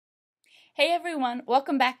Hey everyone,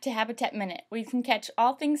 welcome back to Habitat Minute, where you can catch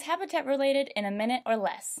all things habitat related in a minute or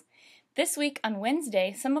less. This week on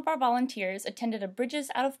Wednesday, some of our volunteers attended a Bridges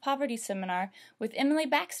Out of Poverty seminar with Emily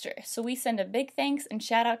Baxter, so we send a big thanks and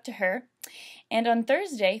shout out to her. And on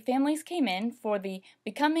Thursday, families came in for the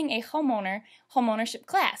Becoming a Homeowner homeownership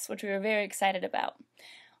class, which we were very excited about.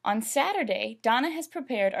 On Saturday, Donna has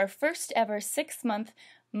prepared our first ever 6-month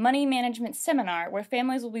money management seminar where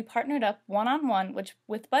families will be partnered up one-on-one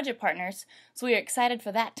with budget partners, so we are excited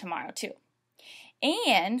for that tomorrow too.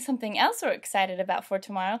 And something else we're excited about for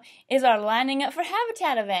tomorrow is our Lining Up for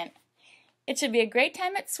Habitat event. It should be a great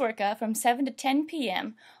time at SWRCA from 7 to 10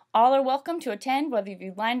 p.m. All are welcome to attend, whether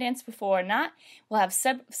you've line danced before or not. We'll have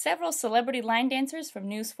several celebrity line dancers from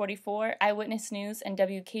News 44, Eyewitness News, and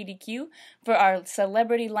WKDQ for our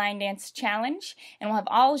Celebrity Line Dance Challenge, and we'll have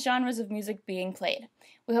all genres of music being played.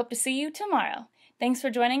 We hope to see you tomorrow. Thanks for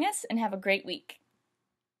joining us, and have a great week.